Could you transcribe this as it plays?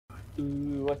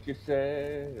Ooh, what you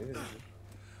say?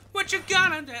 What you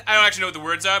gonna do? I don't actually know what the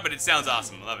words are, but it sounds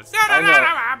awesome. I love it. I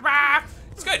know.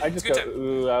 It's good. I It's just good go, time.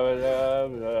 ooh,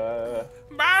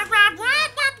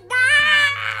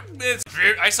 It's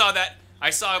great. I saw that. I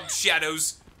saw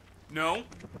shadows. No.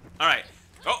 All right.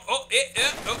 Oh. Oh,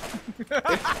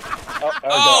 Oh,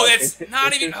 God. that's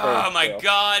not even. Oh my still.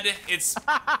 God. It's.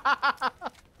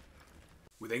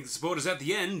 We thank the supporters at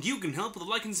the end. You can help with a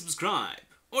like and subscribe,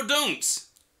 or don't.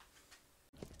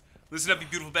 Listen up, you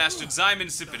beautiful bastards. I'm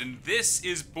Insipid, and this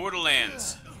is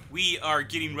Borderlands. We are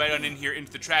getting right on in here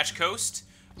into the Trash Coast,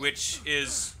 which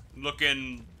is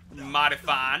looking mighty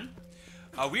fine.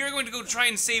 We are going to go try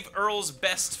and save Earl's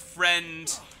best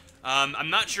friend. I'm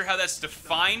not sure how that's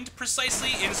defined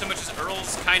precisely, in so much as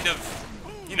Earl's kind of,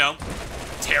 you know,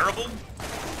 terrible.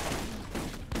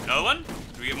 Another one?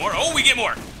 Do we get more? Oh, we get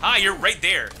more! Hi, you're right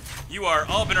there. You are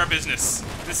all up in our business.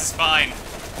 This is fine.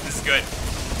 This is good.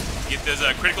 Get those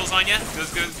criticals on you.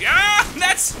 Those good. Ah,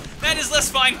 that is less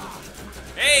fine.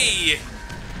 Hey,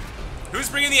 who's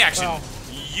bringing the action? Oh.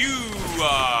 You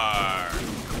are.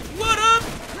 What up?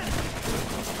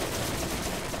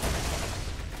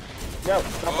 No,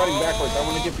 stop running backwards. I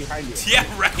want to get behind you. Yeah,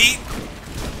 right.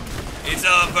 It's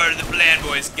all part of the plan,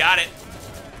 boys. Got it.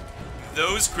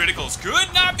 Those criticals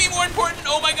could not be more important.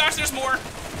 Oh my gosh, there's more.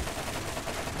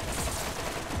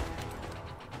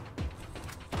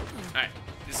 All right.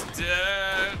 Just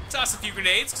toss a few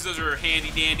grenades, because those are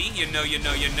handy dandy. You know.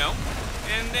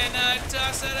 And then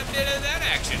toss out a bit of that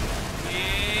action.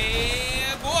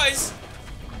 Yeah, boys.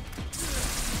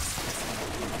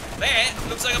 That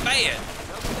looks like a bad.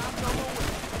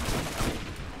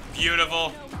 Beautiful.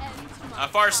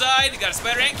 Far side, got a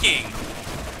Spider-Ant King.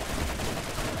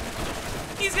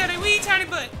 He's got a wee tiny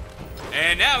butt.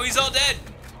 And now he's all dead.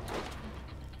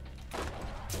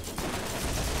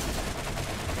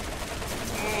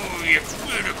 Oh, your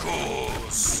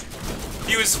criticals.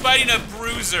 He was fighting a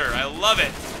bruiser. I love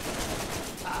it.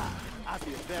 I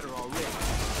feel better already.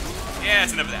 Yeah,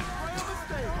 that's enough of that.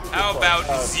 How about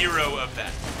zero of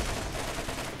that?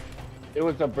 It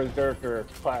was a Berserker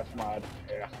class mod.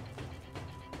 Yeah.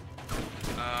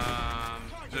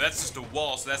 So that's just a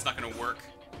wall, so that's not gonna work.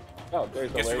 Oh,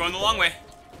 there's a Guess way. we're going the long way.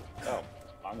 Oh,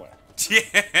 long way.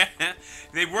 Yeah,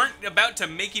 they weren't about to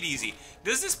make it easy.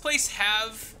 Does this place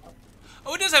have...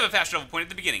 Oh, it does have a fast travel point at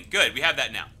the beginning. Good, we have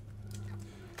that now.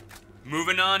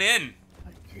 Moving on in.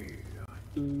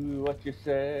 Ooh, what you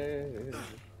say?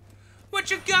 What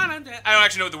you gonna do? I don't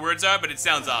actually know what the words are, but it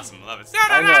sounds awesome. I love it.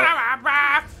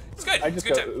 I It's good. I It's just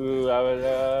good go, time. ooh,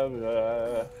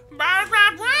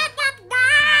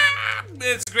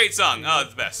 It's a great song. Oh,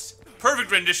 it's the best.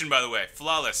 Perfect rendition, by the way.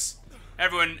 Flawless.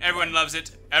 Everyone loves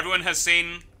it. Everyone has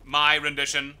seen my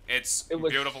rendition. It's It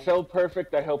was beautiful. so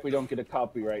perfect, I hope we don't get a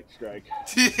copyright strike.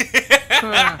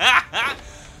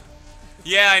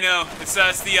 Yeah, I know. It's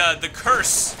the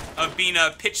curse of being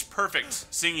pitch perfect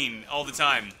singing all the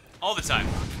time. All the time.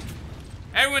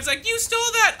 Everyone's like, you stole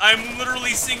that! I'm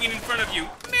literally singing in front of you.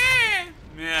 Meh!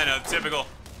 Yeah, no, typical.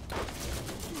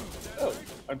 Oh,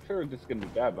 I'm sure this is gonna be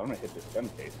bad, but I'm gonna hit this gun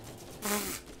case.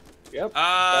 Yep.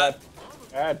 Uh,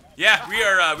 Bad. Yeah, we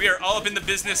are all up in the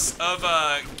business of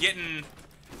getting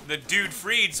the dude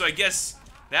freed, so I guess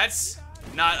that's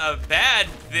not a bad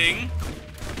thing.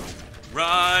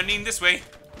 Running this way.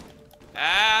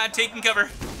 Taking cover.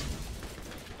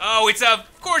 Oh,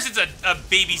 of course it's a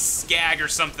baby skag or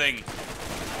something.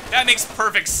 That makes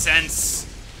perfect sense.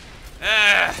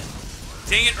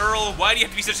 Dang it, Earl, why do you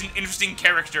have to be such an interesting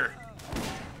character?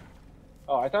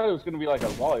 Oh, I thought it was gonna be like a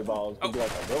volleyball. It was gonna be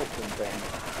like a Wilson thing.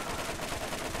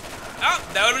 Oh,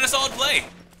 that would have been a solid play.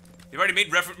 They've already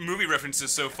made movie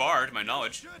references so far, to my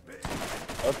knowledge.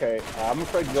 Okay, I'm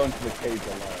afraid to go into the cage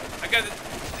alone. I got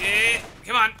it.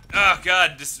 Come on. Oh,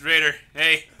 God, this Raider.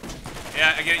 Hey.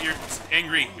 Yeah, I get it. You're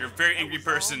angry. You're a very angry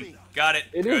person. Got it.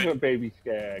 It Good. is a baby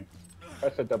skag.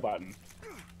 Press the button.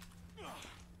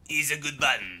 Is a good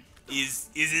button. Is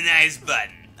a nice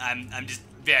button. I'm just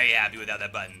very happy with how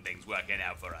that button thing's working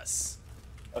out for us.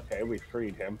 Okay, we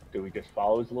freed him. Do we just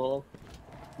follow his little...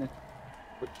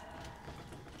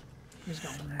 He's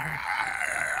going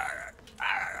there.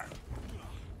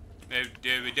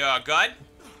 There we go. Good?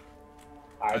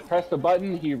 I pressed the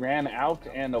button, he ran out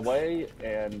and away,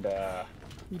 and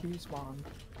He despawned.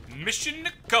 Mission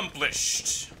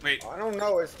accomplished. Wait. I don't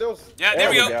know. It's still. Yeah, there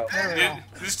we go. There we go.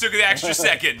 This took an extra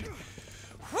second.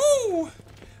 Woo!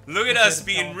 Look at us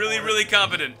being really, really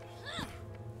competent.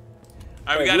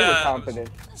 Alright, we Hey, we were got confident.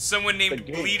 someone named The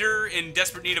game. Bleeder in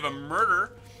desperate need of a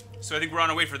murder. So I think we're on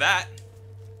our way for that.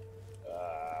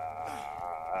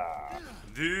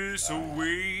 This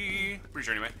way. Pretty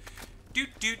sure anyway. Do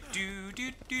do do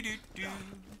do do do do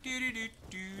do do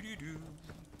do do do.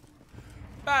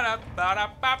 Ba da ba da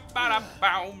ba ba da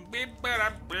bow, ba da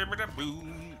ba da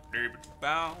boom,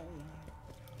 bow.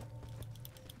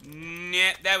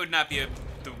 Nah, that would not be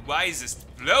the wisest.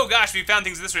 Oh gosh, we found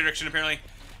things in this direction apparently.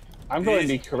 I'm going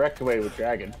the correct way with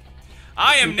Dragon.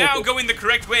 I am now going the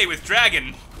correct way with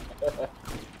Dragon.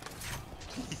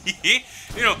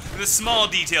 You know, the small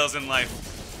details in life.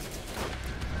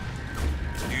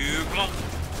 Dude, come on.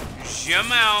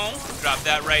 Jump out. Drop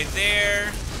that right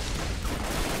there.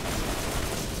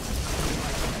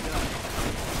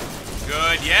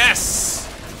 Good, yes.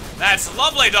 That's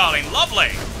lovely, darling, lovely.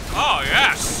 Oh,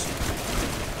 yes.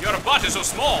 Your butt is so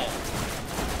small.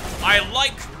 I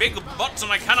like big butts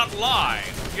and I cannot lie.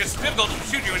 It's difficult to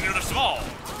shoot you when you're small.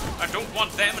 I don't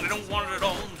want them and I don't want it at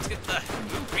all. Let's get the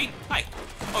blue, green. Hi.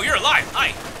 Oh, you're alive.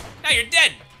 Hi. Now you're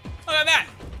dead. Look at that.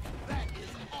 That is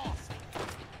awesome.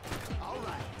 All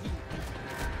right.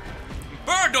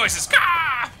 Bird noises.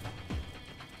 Caw!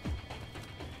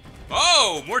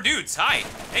 Oh, more dudes. Hi.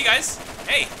 Hey, guys.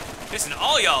 Hey. Listen,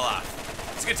 all y'all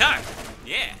off. It's a good time.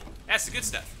 Yeah. That's the good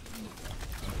stuff.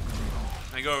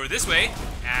 I go over this way.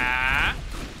 Ah.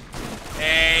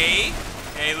 Hey.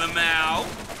 Hey, Lamau.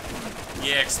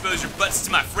 Yeah, expose your butts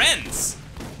to my friends.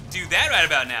 Do that right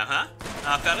about now, huh?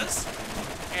 Huh, fellas?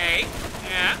 Hey.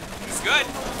 Yeah. It's good.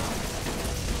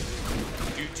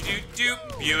 Do.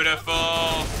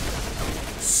 Beautiful.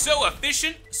 So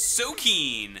efficient, so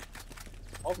keen.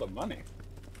 All the money.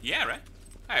 Yeah, right?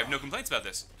 I have no complaints about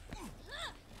this.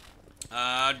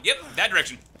 Yep, that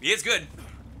direction. It's good.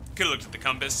 Could've looked at the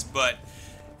compass, but,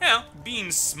 you know,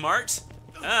 being smart,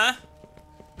 sounds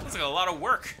like a lot of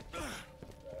work.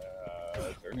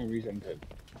 Is there any reason to...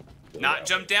 Not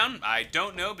jump down? I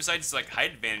don't know, besides, like,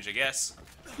 height advantage, I guess.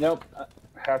 Nope. I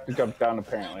have to jump down,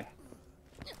 apparently.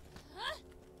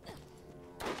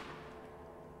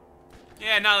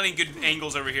 Yeah, not any good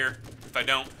angles over here, if I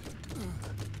don't.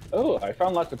 Oh, I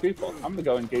found lots of people. I'm gonna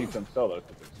go engage them solo.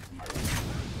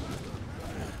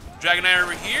 Dragon and I are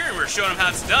over here, and we're showing them how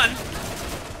it's done.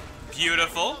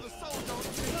 Beautiful.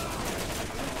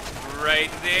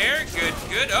 Right there. Good,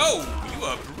 good. Oh, you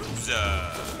a bruiser.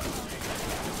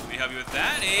 Let me help you with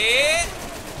that.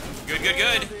 Good, good,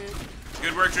 good.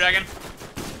 Good work, Dragon.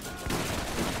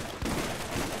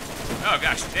 Oh,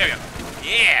 gosh. There we go.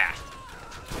 Yeah.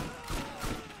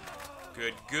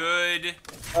 Good, good.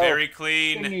 Very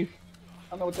clean. Thingies.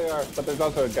 I don't know what they are, but there's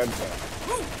also a gunshot.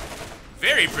 Woo.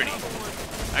 Very pretty.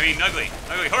 I mean, ugly.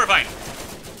 Ugly. Horrifying.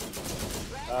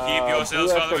 Keep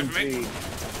yourselves far away from me.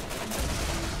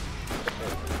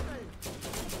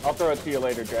 I'll throw it to you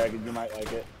later, Dragon. You might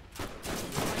like it.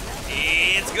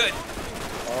 It's good.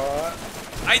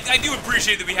 I do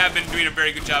appreciate that we have been doing a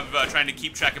very good job of trying to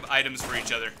keep track of items for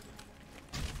each other.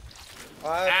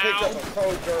 I picked up a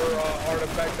soldier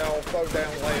artifact that I'll throw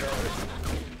down later.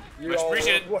 Much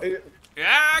appreciated.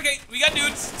 Yeah, okay. We got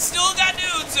dudes. Still got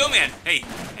dudes. Oh, man. Hey.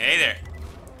 Hey there.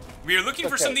 We are looking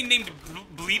for something named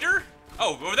Bleeder?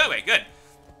 Oh, over that way. Good.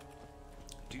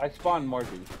 I spawned more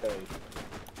dudes.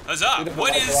 Huzzah.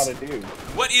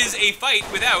 What is a fight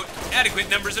without adequate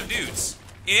numbers of dudes?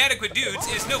 Inadequate dudes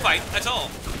is no fight at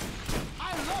all.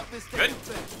 Good.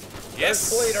 Yes.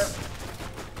 Bleeder.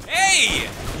 Hey!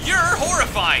 You're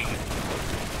horrifying.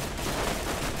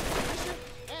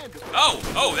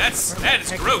 Oh, that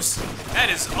is gross. That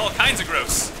is all kinds of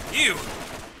gross. Ew.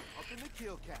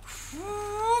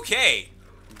 Okay.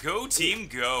 Go team,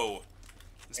 go.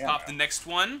 Let's pop the next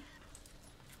one.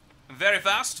 Very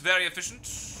fast, very efficient.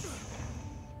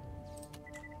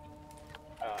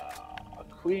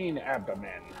 Queen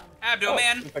Abdomen.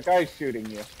 Abdomen. Oh, the guy's shooting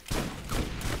you.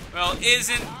 Well,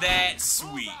 isn't that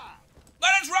sweet? But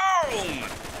it's wrong!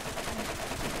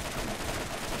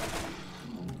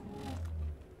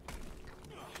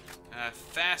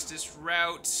 Fastest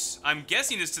route, I'm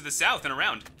guessing, is to the south and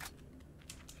around.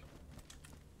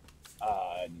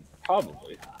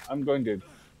 Probably. I'm going to...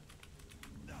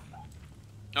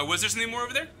 Oh, was there something more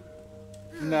over there?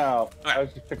 No, right. I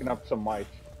was just picking up some mice.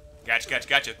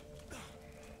 Gotcha.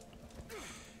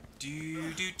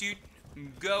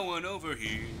 Going over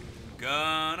here.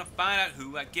 Gonna find out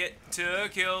who I get to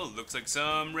kill. Looks like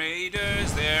some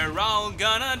raiders, they're all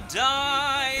gonna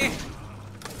die.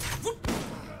 Whoop.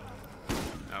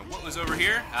 What was over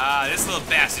here? Ah, this little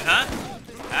bastard, huh?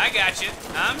 I got you.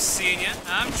 I'm seeing you.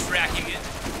 I'm tracking you.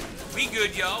 We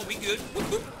good, y'all. We good. Whoop,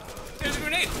 whoop. There's a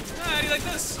grenade. How do you like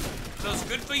this? Are those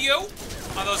good for you?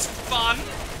 Are those fun?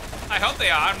 I hope they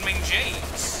are. Ming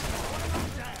James.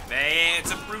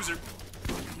 It's a bruiser.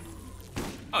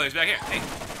 Oh, he's back here. Hey,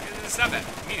 stop that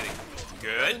immediately.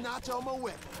 Good.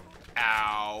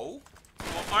 Ow.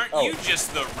 Well, aren't you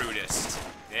just the rudest?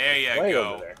 There you Way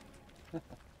go. over there.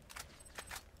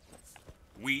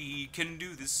 We can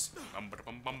do this. Bum, ba,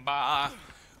 bum, bum, ba.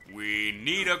 We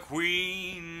need a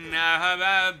queen.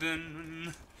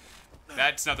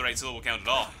 That's not the right syllable count at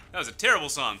all. That was a terrible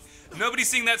song. Nobody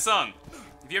sing that song.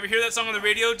 If you ever hear that song on the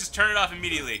radio, just turn it off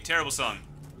immediately. Terrible song.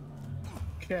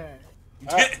 Okay.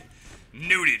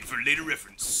 Noted for later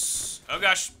reference. Oh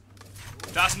gosh.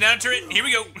 Tossing down a turret. Here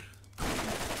we go.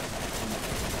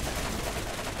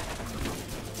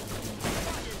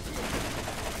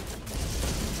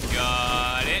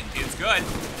 Got it. It's good.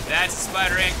 That's a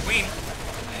spider ant queen.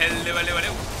 Hello, hello,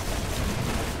 hello.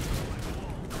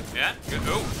 Yeah, good.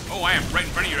 Oh, I am right in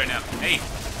front of you right now. Hey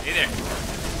there.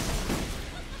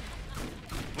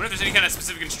 Wonder if there's any kind of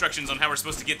specific instructions on how we're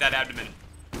supposed to get that abdomen.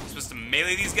 Supposed to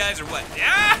melee these guys or what?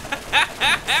 Yeah!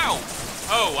 Ow!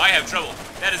 Oh, I have trouble.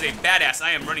 That is a badass.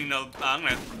 I am running. I'm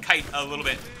gonna kite a little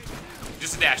bit.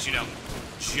 Just a dash, you know.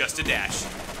 Just a dash.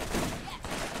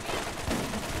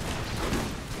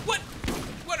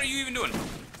 What are you even doing?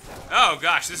 Oh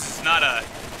gosh, this is not a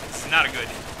good.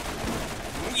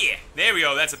 Ooh, yeah, there we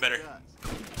go. That's a better.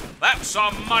 That's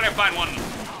a mighty fine one.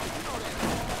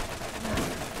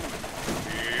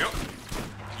 Yep.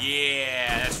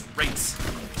 Yeah, that's right.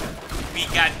 We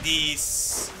got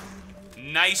this.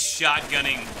 Nice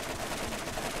shotgunning.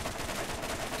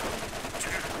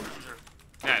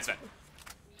 Nah, it's fine.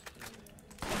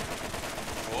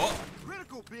 Oh.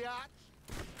 Critical, biatch.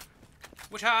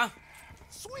 Which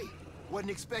Sweet. Wasn't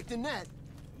expecting that.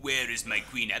 Where is my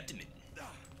queen abdomen?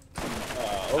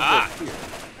 Over here.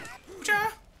 Which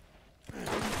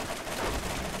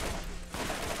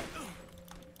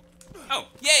Oh,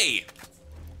 yay!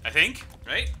 I think,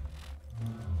 right?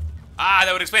 Ah,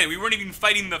 that would explain it. We weren't even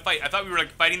fighting the fight. I thought we were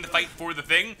like fighting the fight for the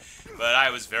thing, but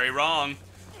I was very wrong.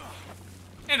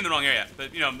 And in the wrong area,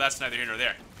 but you know, that's neither here nor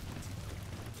there.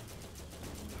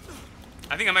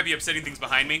 I think I might be upsetting things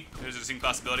behind me. There's a distinct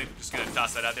possibility. Just gonna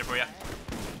toss that out there for you.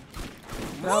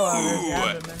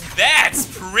 Ooh, that's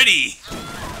pretty.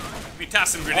 We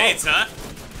toss some grenades, huh?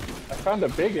 I found a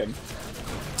big one.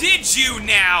 Did you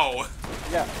now?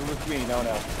 Yeah, it was me. No.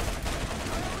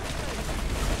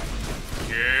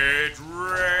 Get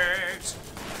wrecked.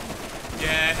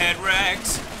 Get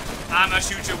wrecked. I'ma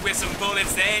shoot you with some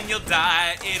bullets, then you'll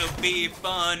die. It'll be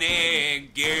funny.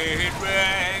 Get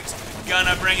wrecked.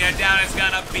 Gonna bring you down, it's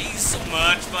gonna be so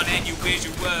much fun, and you wish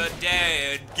you were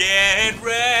dead. Get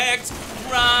wrecked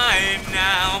right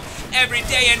now. Every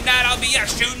day and night I'll be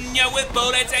shooting you with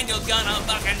bullets, and you're gonna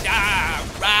fucking die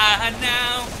right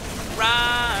now.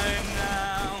 Right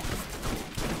now.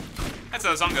 That's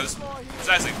how the song goes.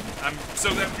 Precisely. I'm so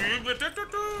glad you're not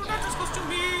as close to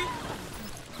me.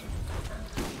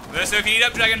 Let us know if you need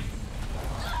up, Dragon.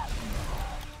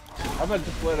 I'm gonna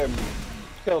just let him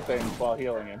kill things while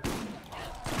healing him.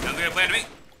 Sounds like a plan to me.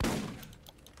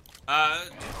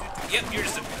 Yep, you're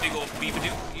just a big old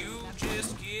beef-a-doo. You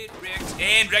just get wrecked.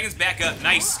 And Dragon's back up.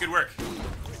 Nice, good work.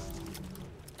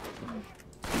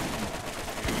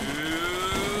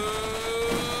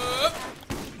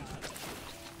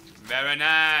 Very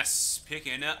nice.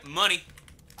 Picking up money.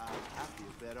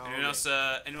 Anyone else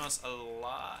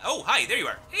alive? Oh, hi, there you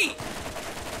are. Hey.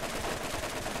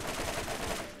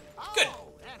 Good.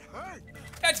 That hurt.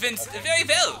 That's been very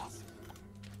well.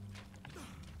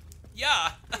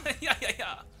 Yeah.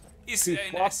 yeah. He's To very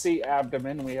swap nice. the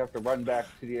abdomen, we have to run back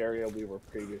to the area we were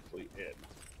previously in.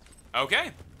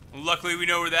 Okay. Luckily, we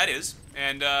know where that is,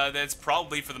 and that's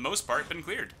probably, for the most part, been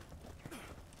cleared.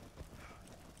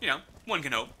 You know, one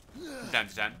can hope, from time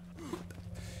to time.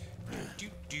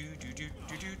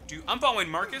 I'm following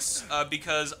Marcus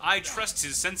because I trust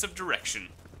his sense of direction.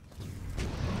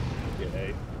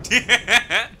 Yay.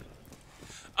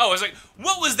 Oh, I was like,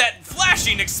 what was that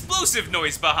flashing explosive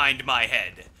noise behind my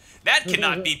head? That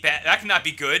cannot be bad. That cannot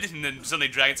be good. And then suddenly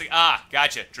Dragon's like, ah,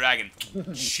 gotcha, Dragon.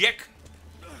 Chick.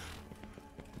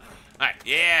 Alright,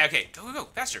 yeah, okay. Go,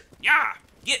 faster. Yeah,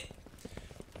 get.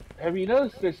 Have you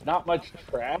noticed there's not much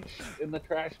trash in the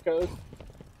trash coast?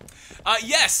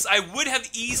 Yes, I would have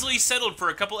easily settled for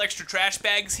a couple extra trash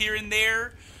bags here and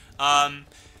there.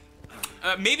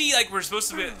 Maybe, like, we're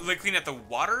supposed to like, clean out the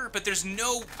water, but there's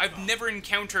no... I've never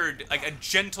encountered, like, a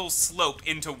gentle slope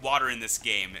into water in this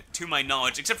game, to my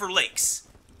knowledge, except for lakes.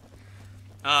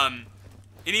 And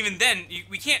even then,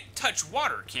 we can't touch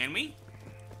water, can we?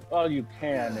 Well, you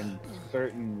can in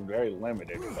certain very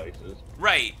limited places.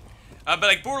 Right. But,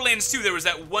 like, Borderlands 2, there was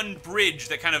that one bridge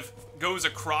that kind of goes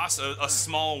across a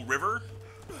small river.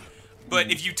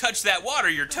 But if you touch that water,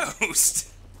 you're toast.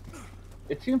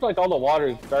 It seems like all the water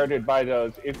is guarded by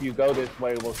those, if you go this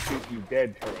way, we'll shoot you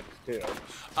dead turrets too.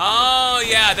 Oh,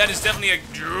 yeah, that is definitely a...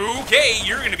 Okay,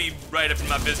 you're going to be right up in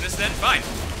my business then. Fine.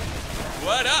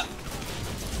 What up?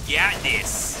 Got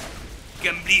this.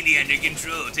 Completely under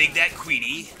control. Take that,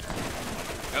 Queenie.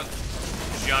 Oh,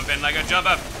 jump in like a jump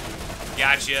up.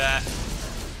 Gotcha.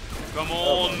 Come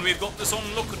on, we've got this on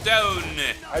lockdown.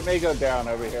 I may go down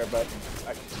over here, but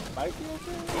I might be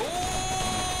okay.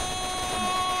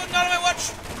 Oh, not on my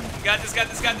watch. Got this, got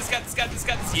this, got this, got this, got this,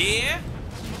 got this. Yeah.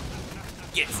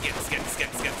 Get this, get this, get this, get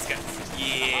this, get this, get this.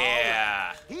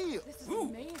 Yeah. Heal. This is Ooh.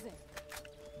 amazing.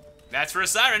 That's for a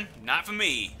siren, not for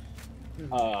me.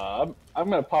 I'm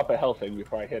gonna pop a health thing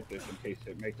before I hit this in case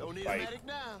it makes Don't us need a fight. medic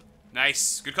now.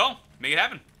 Nice. Good call. Make it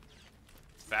happen.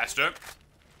 Faster.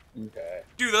 Okay.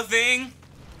 Do the thing.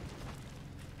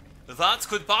 That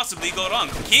could possibly go wrong.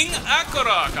 King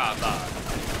Akarakata.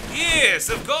 Yes,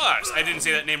 of course. I didn't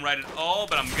say that name right at all,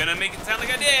 but I'm gonna make it sound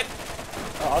like I did.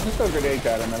 Oh, I'll just throw grenades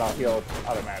at him and I'll heal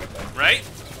automatically. Right?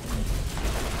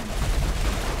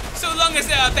 So long as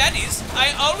there are baddies,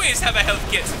 I always have a health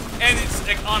kit. And it's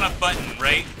like on a button,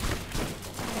 right?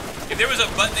 If there was a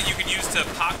button that you could use to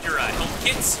pop your health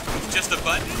kits, just a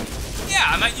button, yeah,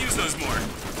 I might use those more.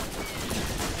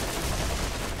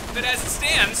 But as it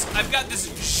stands, I've got this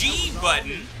G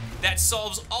button that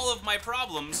solves all of my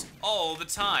problems all the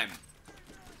time.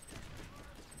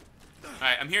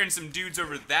 Alright, I'm hearing some dudes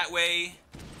over that way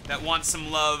that want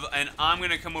some love, and I'm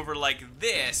gonna come over like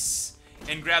this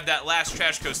and grab that last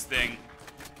trash coast thing,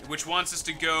 which wants us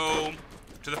to go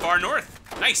to the far north.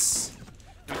 Nice. I'm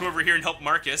gonna come over here and help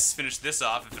Marcus finish this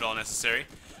off if at all necessary.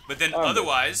 But then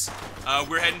otherwise,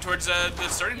 we're heading towards the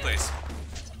starting place.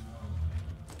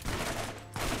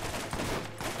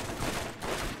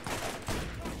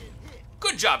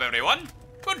 Good job, everyone.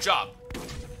 Good job.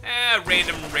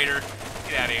 Random raider.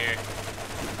 Get out of here.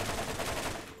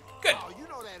 Good. Oh, you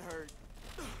know that hurt.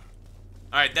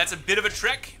 Alright, that's a bit of a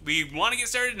trek. We want to get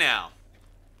started now.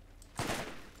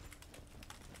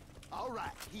 All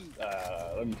right, heal.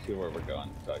 Let me see where we're going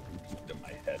so I can keep it in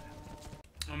my head.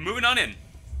 I'm moving on in.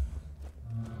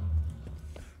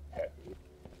 Peppy.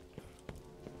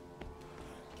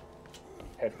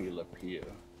 Peppy Le Pew.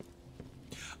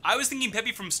 I was thinking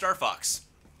Peppy from Star Fox.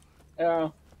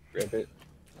 Oh, rip it.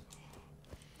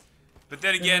 But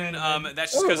then again,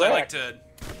 that's just because I like to...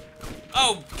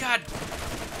 Oh, god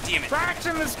damn it. Rocks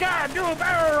in the sky, do a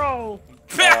barrel roll!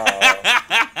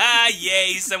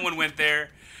 Yay, someone went there.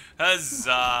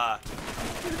 Huzzah.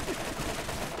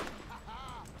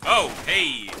 Oh,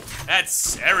 hey,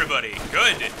 that's everybody.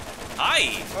 Good.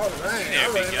 Hi. Oh, dang. Hey there,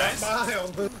 I big ran guys. right by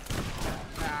him.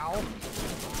 Ow.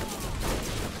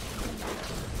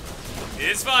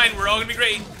 It's fine, we're all gonna be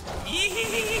great.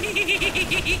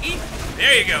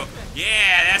 There you go.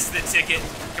 Yeah, that's the ticket.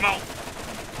 Come on.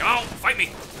 Come on, fight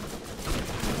me.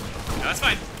 No, that's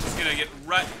fine. Just gonna get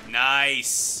right.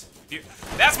 Nice.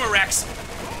 That's more Rex.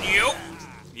 Nope.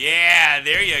 Yeah,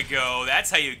 there you go.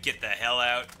 That's how you get the hell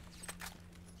out.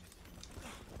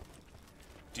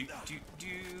 Do, do, do.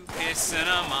 Pissing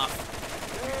them off.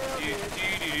 Do, do,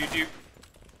 do, do, do.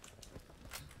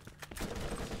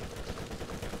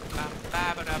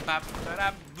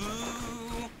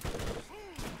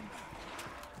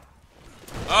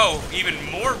 Oh, even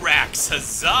more racks,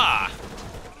 huzzah!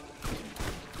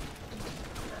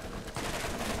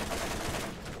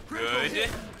 Good.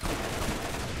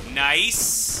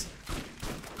 Nice.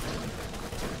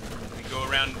 We go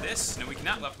around this. No, we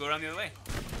cannot. We'll have to go around the other way.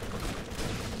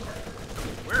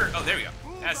 Where? Oh, there we go.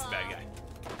 That's the bad guy.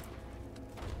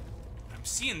 I'm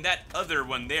seeing that other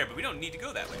one there, but we don't need to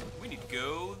go that way. We need to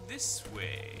go this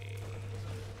way.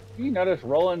 You notice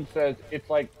Roland says it's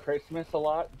like Christmas a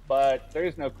lot, but there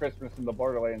is no Christmas in the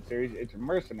Borderlands series. It's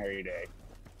Mercenary Day.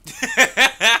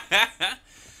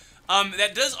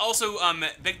 That does also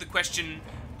beg the question,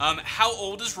 how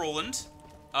old is Roland?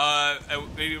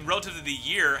 Relative to the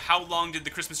year, how long did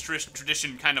the Christmas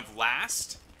tradition kind of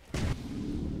last?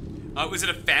 Was it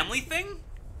a family thing?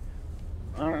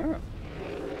 I don't know.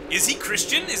 Is he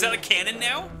Christian? Is that a canon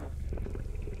now?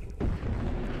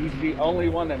 He's the only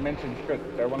one that mentions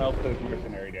Christmas. Everyone else says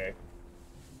Mercenary Day.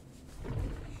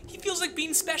 He feels like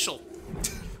being special.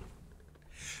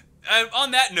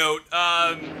 On that note,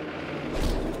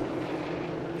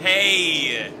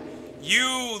 hey,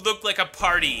 you look like a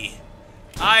party.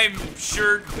 I'm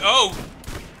sure. Oh,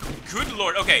 good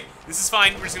lord. Okay, this is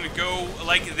fine. We're just gonna go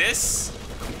like this.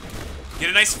 Get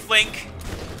a nice flank.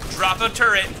 Drop a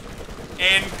turret.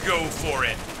 And go for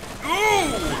it.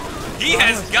 Ooh! He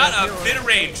has got a bit of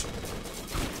range.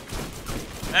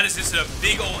 That is just a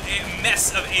big old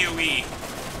mess of AoE.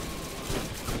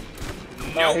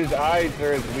 Nope. His eyes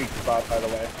are his weak spot, by the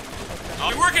way.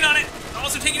 I'll be working on it.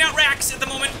 Also taking out Rax at the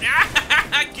moment.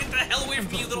 Get the hell away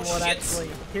from me, you little What shits. actually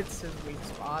hits his weak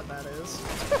spot, that is.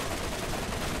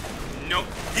 Nope.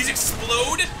 These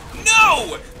explode?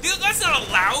 No! That's not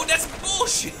allowed. That's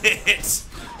bullshit.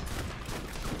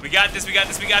 We got this, we got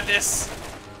this, we got this.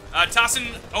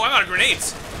 Tossing... Oh, I'm out of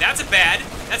grenades. That's a bad.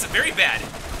 That's a very bad.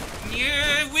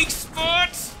 Yeah, weak spot.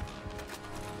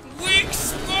 Weak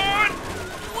spot.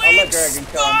 I'll let Weak Dragon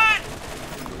spot.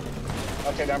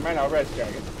 Okay, never mind. I'll rest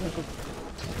Dragon.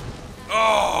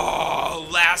 Oh,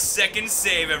 last second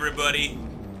save, everybody.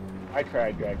 I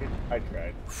tried, Dragon. I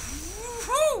tried.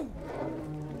 Whew.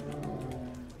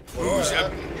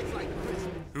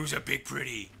 Who's a big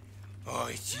pretty? Oh,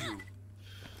 it's you.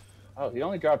 Oh, he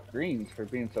only dropped greens for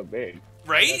being so big.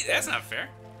 Right? That's not fair.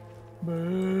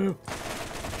 Boo.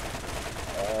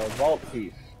 Vault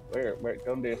piece. Where?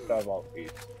 Don't do a vault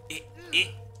piece.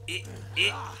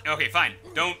 Okay, fine.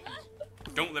 Don't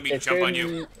let me jump on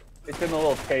you. It's in the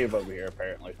little cave over here,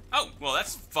 apparently. Oh, well,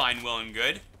 that's fine, well and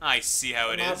good. I see how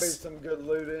it Might be is. some good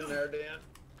loot in there, Dan.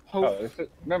 Oh,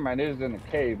 never mind. It is in a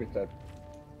cave. It's a.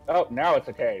 Oh, now it's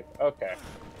a cave. Okay.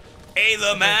 Hey,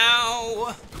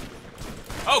 Lamau!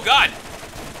 Oh, God!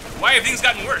 Why have things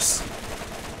gotten worse?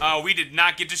 Oh, we did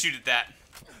not get to shoot at that.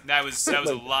 That was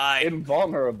a lie.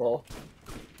 Invulnerable.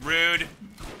 Rude.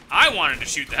 I wanted to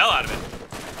shoot the hell out of it.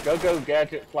 Go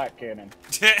gadget flat cannon.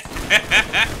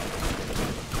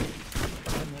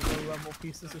 Low-level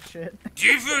pieces of shit.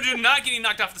 Gifu did not getting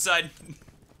knocked off the side.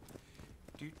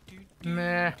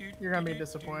 Meh, you're gonna be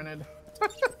disappointed.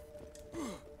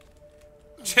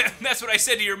 That's what I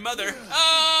said to your mother.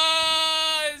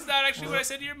 Is that actually what I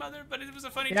said to your mother? But it was a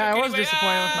funny joke Yeah, I was anyway.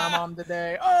 disappointed with my mom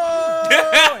today. Oh!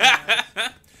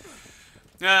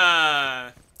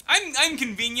 I'm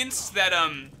convenienced that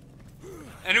and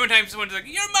anytime someone's like,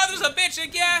 your mother's a bitch,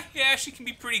 like, yeah, she can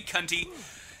be pretty cunty.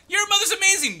 Your mother's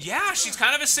amazing. Yeah, she's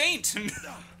kind of a saint.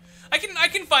 I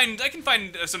can find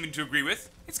something to agree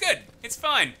with. It's good. It's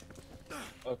fine.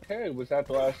 Okay, was that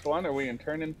the last one? Are we in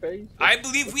turn-in phase? I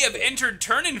believe we have entered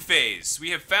turn-in phase. We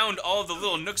have found all of the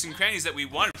little nooks and crannies that we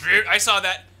wanted. I saw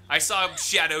that. I saw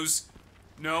shadows.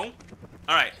 No?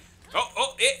 Alright.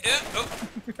 Oh,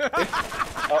 God.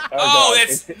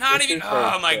 it's not even...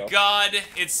 Oh, my God.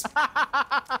 It's...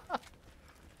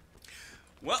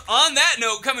 Well, on that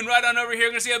note, coming right on over here,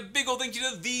 I'm going to say a big old thank you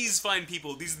to these fine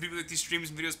people. These are the people that make these streams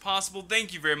and videos possible.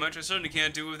 Thank you very much. I certainly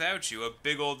can't do it without you. A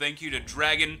big old thank you to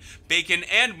Dragon, Bacon,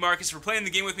 and Marcus for playing the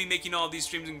game with me, making all of these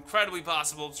streams incredibly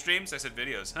possible. Streams? I said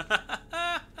videos.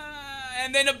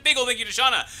 And then a big old thank you to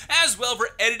Shauna, as well, for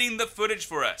editing the footage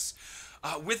for us.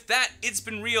 With that, it's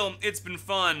been real, it's been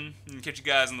fun, and catch you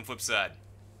guys on the flip side.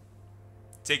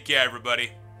 Take care,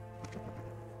 everybody.